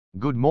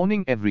Good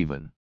morning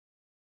everyone.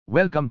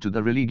 Welcome to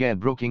the Religare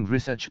Broking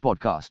Research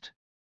Podcast.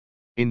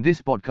 In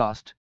this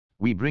podcast,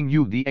 we bring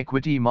you the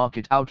equity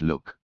market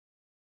outlook.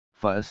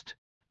 First,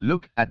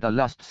 look at the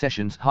last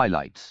session's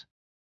highlights.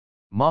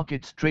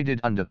 Markets traded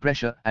under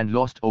pressure and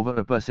lost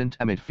over 1%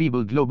 amid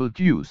feeble global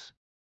cues.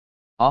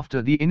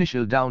 After the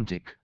initial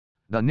downtick,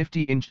 the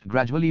Nifty inched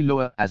gradually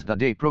lower as the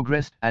day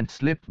progressed and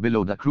slipped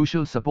below the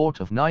crucial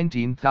support of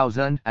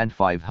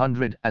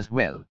 19,500 as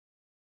well.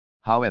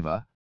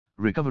 However,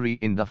 recovery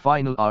in the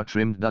final hour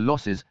trimmed the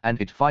losses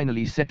and it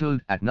finally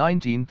settled at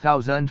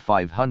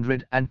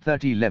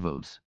 19,530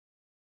 levels.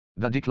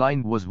 The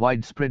decline was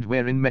widespread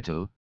wherein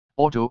metal,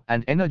 auto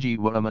and energy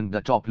were among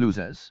the top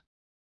losers.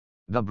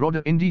 The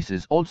broader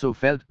indices also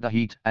felt the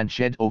heat and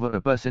shed over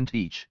 1%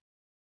 each.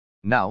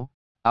 Now,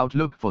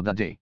 outlook for the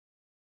day.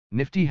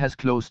 Nifty has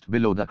closed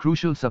below the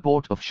crucial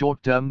support of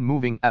short-term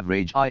moving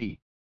average i.e.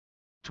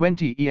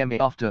 20 EMA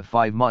after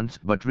 5 months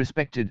but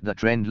respected the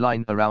trend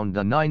line around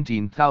the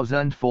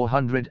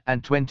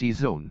 19,420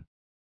 zone.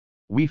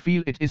 We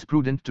feel it is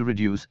prudent to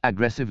reduce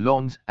aggressive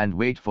longs and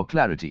wait for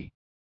clarity.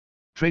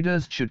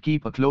 Traders should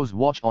keep a close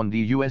watch on the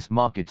US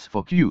markets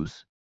for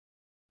cues.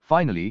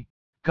 Finally,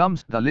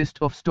 comes the list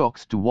of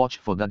stocks to watch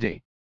for the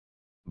day.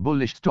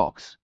 Bullish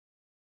stocks.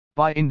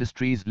 Pi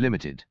Industries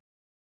Limited.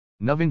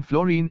 Navin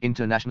Fluorine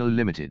International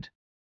Limited.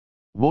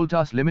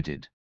 Voltas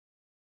Limited.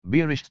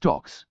 Bearish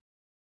stocks.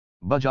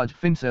 Bajaj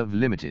Finserv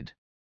Limited.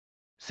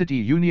 City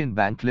Union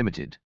Bank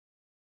Limited.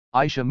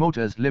 Eicher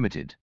Motors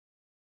Limited.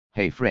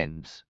 Hey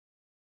friends.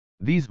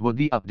 These were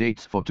the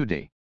updates for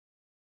today.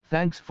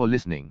 Thanks for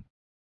listening.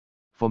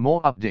 For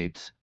more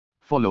updates,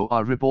 follow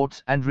our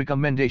reports and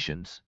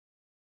recommendations.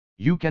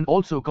 You can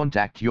also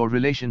contact your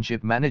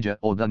relationship manager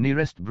or the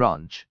nearest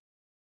branch.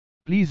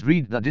 Please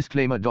read the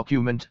disclaimer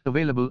document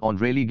available on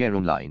Religare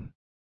Online.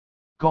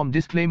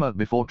 Disclaimer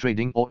before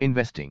trading or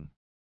investing.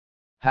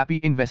 Happy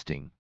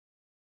investing.